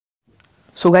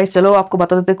So guys चलो आपको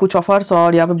बता देते हैं कुछ ऑफर्स,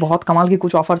 और यहाँ पे बहुत कमाल की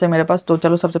कुछ ऑफर्स है मेरे पास। तो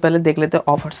चलो सबसे पहले देख लेते हैं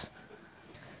ऑफर्स।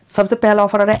 सबसे पहला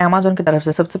ऑफर आ रहा है अमेजोन की तरफ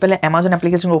से। सबसे पहले अमेजोन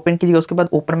एप्लीकेशन ओपन कीजिएगा, उसके बाद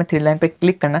ऊपर में 3 लाइन पे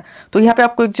क्लिक करना। तो यहाँ पे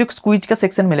आपको एक जो स्क्वीज का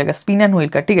सेक्शन मिलेगा, स्पिन एंड व्हील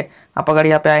का, ठीक है। आप अगर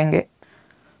यहाँ पे आएंगे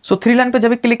सो 3 लाइन पे जब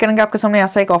भी क्लिक करेंगे आपके सामने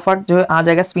ऐसा एक ऑफर जो आ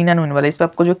जाएगा स्पिन एंड विन वाला। इस पे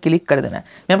आपको जो क्लिक कर देना है।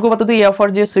 मैं आपको बता दूं ये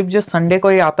ऑफर जो सिर्फ जो संडे को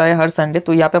ही आता है, हर संडे।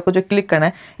 तो यहाँ पे आपको जो क्लिक करना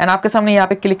है एंड आपके सामने यहाँ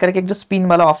पे क्लिक करके एक जो स्पिन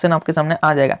वाला ऑप्शन आपके सामने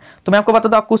आ जाएगा। तो मैं आपको बता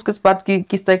दूं आपको उसके बाद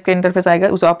किस टाइप का इंटरफेस आएगा,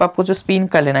 उस आपको जो स्पिन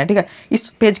कर लेना है, ठीक है। इस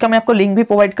पेज का मैं आपको लिंक भी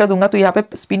प्रोवाइड कर दूंगा। तो यहाँ पे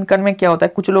स्पिन करने में क्या होता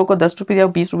है, कुछ लोगों को 10 रुपये या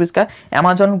 20 रुपीज़ का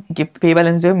अमेजोन पे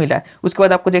बैलेंस जो मिला है। उसके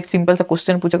बाद आपको जो एक सिंपल सा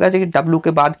क्वेश्चन पूछेगा कि डब्ल्यू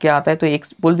के बाद क्या आता है, तो एक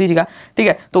बोल दीजिएगा, ठीक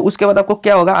है। तो उसके बाद आपको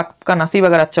क्या होगा, आपका नसीब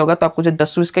अगर अच्छा होगा तो आपको जो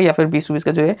 10 रुपीज़ का या फिर 20 रुपीज़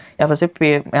का जो है यहाँ पर से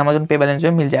अमेजोन पे बैलेंस जो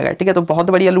है मिल जाएगा, ठीक है। तो बहुत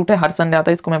बढ़िया लूट है, हर संडे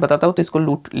आता है, इसको मैं बताता हूँ, तो इसको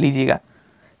लूट लीजिएगा।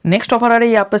 नेक्स्ट ऑफर आ रही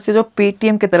है यहाँ पर से जो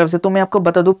पेटीएम की तरफ से। तो मैं आपको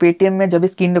बता दूं पेटीएम में जब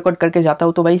स्क्रीन रिकॉर्ड करके जाता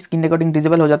हूँ तो भाई स्क्रीन रिकॉर्डिंग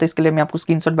डिसेबल हो जाता है। इसके लिए मैं आपको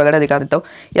स्क्रीनशॉट वगैरह दिखा देता हूँ।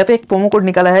 यहाँ पे एक प्रोमो कोड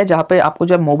निकाला है जहाँ पे आपको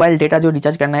जो मोबाइल डेटा जो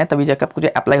रिचार्ज करना है तभी जाकर आपको जो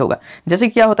अप्लाई होगा। जैसे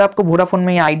क्या होता है, आपको वोडाफोन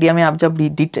में या आइडिया में आप जब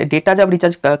डेटा जब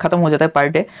रिचार्ज खत्म हो जाता है पर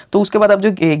डे, तो उसके बाद आप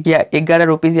जो 11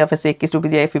 रुपीज़ या फिर 21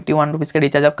 रुपीज़ या 51 रुपीज़ का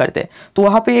रिचार्ज आप करते हैं, तो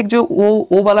वहाँ पे एक जो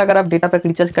वो वाला अगर आप डेटा पैक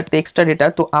रिचार्ज करते हैं एक्स्ट्रा डेटा,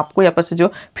 तो आपको यहाँ पर से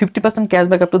जो 50%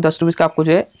 कैशबैक अप टू 10 रुपीज़ का आपको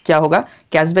जो है क्या होगा,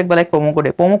 कैशबैक वाला एक प्रोमो कोड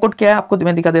है। प्रोमो कोड क्या है आपको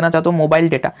मैं दिखा देना चाहता हूँ, मोबाइल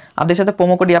डेटा। आप देख सकते हैं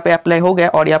प्रोमो कोड यहाँ पे अप्लाई हो गया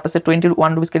और यहाँ पे से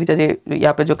 21 रुपीज़ का रिचार्ज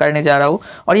यहाँ पे जो करने जा रहा हूँ।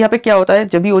 और यहाँ पे क्या होता है,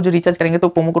 जब भी वो जो रिचार्ज करेंगे तो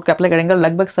प्रोमो कोड का अप्लाई करेंगे,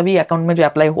 लगभग सभी अकाउंट में जो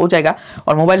अप्लाई हो जाएगा।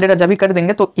 और मोबाइल डेटा जब भी कर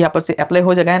देंगे तो यहाँ पर से अप्लाई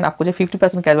हो जाएगा एंड आपको जो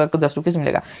 50% कैशबैक तो 10 रुपीज़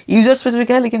मिलेगा। यूजर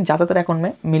स्पेसिफिक है लेकिन ज़्यादातर अकाउंट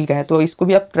में मिल गया है, तो इसको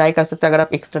भी आप ट्राई कर सकते हैं अगर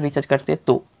आप एक्स्ट्रा रिचार्ज करते हैं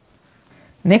तो।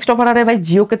 नेक्स्ट ऑफर आ रहा है भाई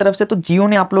जियो की तरफ से। तो जियो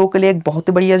ने आप लोगों के लिए एक बहुत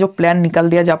ही बढ़िया जो प्लान निकाल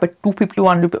दिया जहाँ पे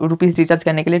 251 रुपीज़ रिचार्ज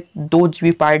करने के लिए 2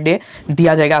 GB पर डे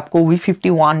दिया जाएगा आपको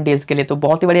 51 डेज के लिए। तो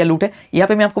बहुत ही बढ़िया लूट है। यहाँ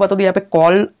पे मैं आपको बता दूँ यहाँ पे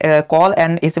कॉल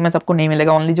एंड SMS आपको नहीं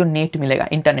मिलेगा, ओनली जो नेट मिलेगा,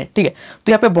 इंटरनेट, ठीक है।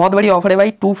 तो यहाँ पे बहुत बड़ी ऑफर है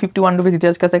भाई, 251 रुपीज़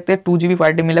रिचार्ज कर सकते हैं, 2 GB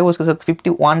पर डे मिलेगा, उसके साथ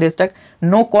 51 डेज तक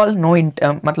नो कॉल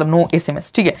मतलब नो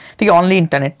SMS, ठीक है, ओनली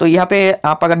इंटरनेट। तो यहाँ पे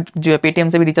आप अगर जो पेटीएम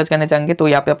से भी रिचार्ज करना चाहेंगे तो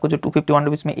यहाँ पे आपको जो 251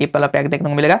 रुपीज़ में एप वाला पैक देखने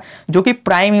को मिलेगा जो कि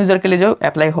प्राइम यूजर के लिए जो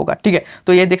अप्लाई होगा, ठीक है।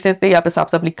 तो ये देख सकते हैं यहाँ पे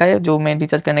साफ साफ लिखा है जो मैं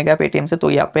रिचार्ज करने गया पेटीएम से, तो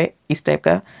यहाँ पे इस टाइप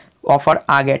का ऑफर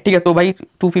आ गया, ठीक है। तो भाई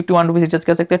 251 रुपीज़ रिचार्ज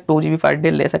कर सकते हैं, 2 GB पर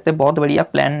डे ले सकते हैं, बहुत बढ़िया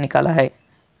प्लान निकाला है।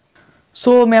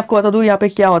 सो मैं आपको बता दूं यहाँ पे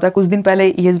क्या होता है, कुछ दिन पहले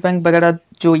येस बैंक वगैरह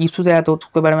जो इशूज आया था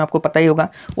उसके बारे में आपको पता ही होगा।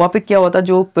 वहाँ पे क्या होता है,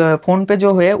 जो फोन पे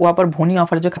जो है वहाँ पर भोनी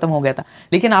ऑफर जो खत्म हो गया था।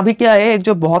 लेकिन अभी क्या है, एक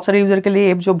जो बहुत सारे यूजर के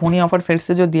लिए जो भोनी ऑफर फिर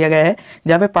से जो दिया गया है,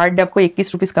 जहाँ पे पर डे आपको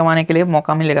 21 रुपीज़ कमाने के लिए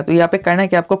मौका मिलेगा। तो यहाँ पे करना है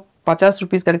कि आपको 50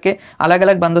 रुपीज़ करके अलग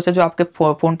अलग बंदों से जो आपके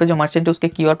फोन पे जो मर्चेंट है उसके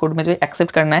QR कोड में जो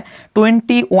एक्सेप्ट करना है।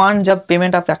 21 जब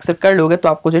पेमेंट आप एक्सेप्ट कर लोगे तो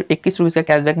आपको जो 21 रुपीज़ का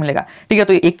कैशबैक मिलेगा, ठीक है।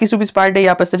 तो 21 रुपीज़ पर डे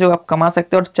यहाँ पर से जो आप कमा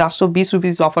सकते हैं और 420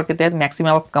 रुपीज़ ऑफर के तहत मैक्सिमम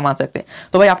आप कमा सकते हैं।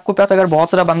 तो भाई आपको पास अगर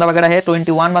बहुत सारा बंदा वगैरह है,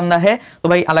 21 बंदा है, तो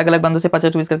भाई अलग अलग बंदों से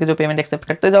 50 रुपीज़ करके जो पेमेंट एक्सेप्ट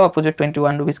करते जाओ, आपको जो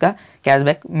 21 रुपीज़ का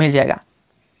कैशबैक मिल जाएगा।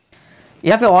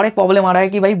 यहाँ पे और एक प्रॉब्लम आ रहा है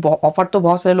कि भाई ऑफर तो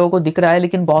बहुत सारे लोगों को दिख रहा है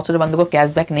लेकिन बहुत सारे बंदों को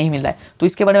कैशबैक नहीं मिल रहा है। तो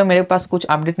इसके बारे में मेरे पास कुछ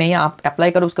अपडेट नहीं है, आप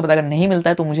अप्लाई करो, उसके बाद अगर नहीं मिलता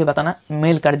है तो मुझे बताना,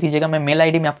 मेल कर दीजिएगा, मैं मेल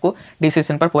ID में आपको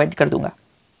डिस्क्रिप्शन पर प्रोवाइड कर दूंगा।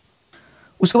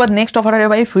 उसके बाद नेक्स्ट ऑफर है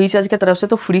भाई फ्रीचार्ज की तरफ से।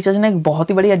 तो फ्रीचार्ज ने एक बहुत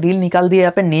ही बढ़िया डील निकाल दिया है,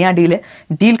 यहाँ पे नया डील है।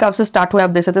 डील कब से स्टार्ट हुआ है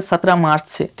आप देख सकते हैं, 17 मार्च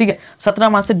से, ठीक है। 17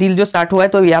 मार्च से डील जो स्टार्ट हुआ है।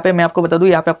 तो यहाँ पे मैं आपको बता दूं,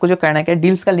 यहाँ पे आपको जो करना है,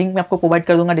 डील्स का लिंक मैं आपको प्रोवाइड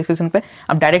कर दूंगा डिस्क्रिप्शन पे,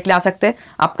 आप डायरेक्टली आ सकते हैं।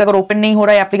 आपका अगर ओपन नहीं हो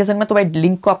रहा है एप्लीकेशन में तो भाई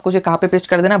लिंक को आपको जो कहाँ पे पेस्ट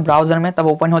कर देना, ब्राउजर में, तब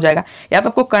ओपन हो जाएगा। यहाँ पे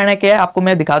आपको करना क्या है, आपको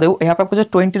मैं दिखा दूँ, यहाँ पे आपको जो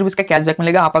 20 रुपीज़ का कैशबैक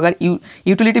मिलेगा। आप अगर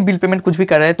यूटिलिटी बिल पेमेंट कुछ भी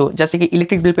कर रहे हैं, तो जैसे कि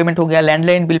इलेक्ट्रिक बिल पेमेंट हो गया,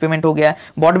 लैंडलाइन बिल पेमेंट हो गया,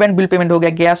 ब्रॉडबैंड बिल पेमेंट हो गया,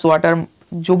 गैस वाटर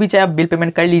जो भी चाहे आप बिल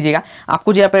पेमेंट कर लीजिएगा,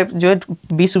 आपको जो यहाँ पे जो है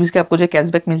 20 रुपीज़ का आपको जो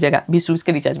कैशबैक मिल जाएगा 20 रुपीज़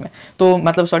के रिचार्ज में, तो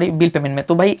मतलब सॉरी बिल पेमेंट में।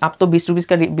 तो भाई आप तो 20 रुपीज़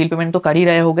का बिल पेमेंट तो कर ही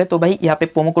रहे होगे। तो भाई यहाँ पे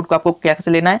प्रोमो कोड को आपको क्या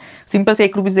कैसे लेना है, सिंपल से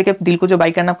 1 रुपीज़ देके डील को जो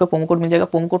बाई करना है, आपको प्रोमो कोड मिल जाएगा।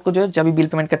 प्रोमो कोड को जो जब भी बिल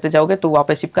पेमेंट करते जाओगे तो वहाँ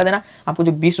पे शिप कर देना, आपको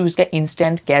जो 20 रुपीज़ का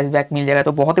इंस्टेंट कैशबैक मिल जाएगा।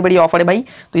 तो बहुत ही बड़ी ऑफर है भाई,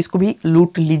 तो इसको भी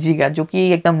लूट लीजिएगा, जो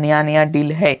कि एकदम नया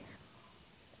डील है।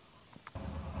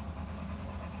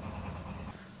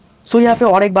 सो यहाँ पे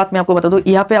और एक बात मैं आपको बता दूं,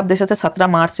 यहाँ पे आप देख सकते हैं 17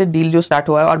 मार्च से डील जो स्टार्ट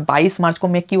हुआ है और 22 मार्च को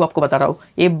मैं क्यों आपको बता रहा हूँ,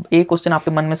 ये क्वेश्चन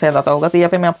आपके मन में शायद आता होगा। तो यहाँ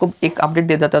पे मैं आपको एक अपडेट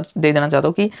दे देना चाहता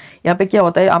हूँ कि यहाँ पे क्या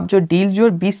होता है, आप जो डील जो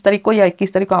 20 तारीख को या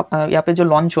 21 तारीख को यहाँ पे जो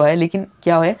लॉन्च हुआ है, लेकिन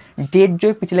क्या है डेट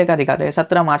जो पिछले का दिखाता है,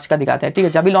 17 मार्च का दिखाता है, ठीक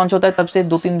है। जब भी लॉन्च होता है तब से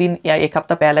 2-3 दिन या 1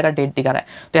 हफ्ता पहले का डेट दिखा रहा है।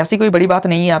 तो ऐसी कोई बड़ी बात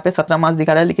नहीं है, यहाँ पे 17 मार्च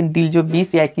दिखा रहा है, लेकिन डील जो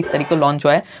 20 या 21 तारीख को लॉन्च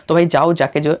हुआ है। तो भाई जाओ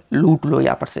जाके जो लूट लो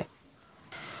यहाँ पर से।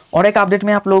 और एक अपडेट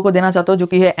मैं आप लोगों को देना चाहता हूँ जो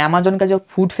कि है अमेजोन का जो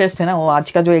फूड फेस्ट है ना, वो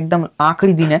आज का जो एकदम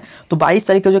आखिरी दिन है, तो 22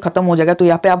 तारीख को जो खत्म हो जाएगा। तो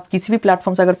यहाँ पे आप किसी भी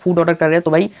प्लेटफॉर्म से अगर फूड ऑर्डर कर रहे हैं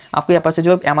तो भाई आपको यहाँ पर से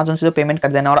जो अमेजोन से जो पेमेंट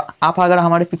कर देना। और आप अगर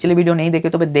हमारे पिछले वीडियो नहीं देखे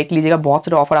तो भाई देख लीजिएगा, बहुत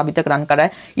सारे ऑफर अभी तक रन कर रहा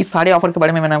है। इस सारे ऑफर के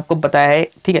बारे में मैंने आपको बताया है,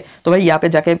 ठीक है। तो भाई यहाँ पे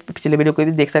जाके पिछले वीडियो को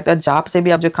भी देख सकते हैं, जहाँ से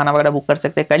भी आप जो खाना वगैरह बुक कर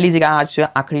सकते हैं, कर लीजिएगा। आज जो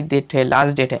आखिरी डेट है,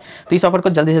 लास्ट डेट है, तो इस ऑफर को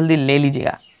जल्दी जल्दी ले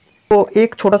लीजिएगा। तो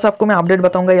एक छोटा सा आपको मैं अपडेट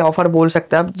बताऊंगा, ये ऑफर बोल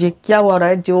सकते हैं आप। ये क्या हो रहा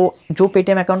है, जो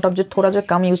पेटीएम अकाउंट आप जो थोड़ा जो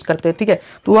कम यूज करते हैं, ठीक है,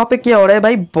 तो वहाँ पे क्या हो रहा है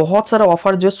भाई, बहुत सारा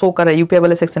ऑफर जो शो कर रहा है यूपीआई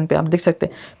वाले सेक्शन पे, आप देख सकते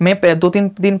हैं। मैं 2-3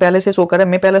 दिन पहले से शो कर रहा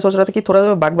है। मैं पहले सोच रहा था कि थोड़ा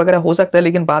सा बग वगैरह हो सकता है,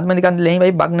 लेकिन बाद में दिखा नहीं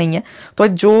भाई बग नहीं है। तो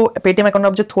जो पेटीएम अकाउंट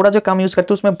आप जो थोड़ा जो कम यूज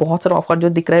करते हैं उसमें बहुत सारा ऑफर जो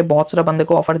दिख रहा है, बहुत सारा बंदे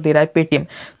को ऑफर दे रहा है पेटीएम।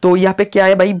 तो यहाँ पे क्या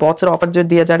है भाई, बहुत सारा ऑफर जो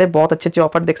दिया जा रहा है, बहुत अच्छे अच्छे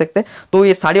ऑफर देख सकते हैं। तो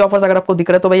ये सारे ऑफर्स अगर आपको दिख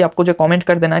रहा है तो भाई आपको जो कमेंट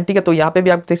कर देना है, ठीक है। तो यहाँ पे भी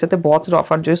आप देख सकते हैं बहुत सारे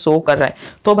ऑफर जो है शो कर रहा है।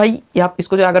 तो भाई आप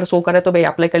इसको जो अगर शो करे तो भाई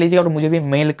अप्लाई कर लीजिएगा और मुझे भी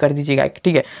मेल कर दीजिएगा,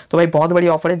 ठीक है। तो भाई बहुत बड़ी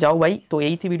ऑफर है, जाओ भाई। तो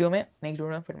यही थी वीडियो में, नेक्स्ट वीडियो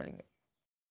में फिर मिलेंगे।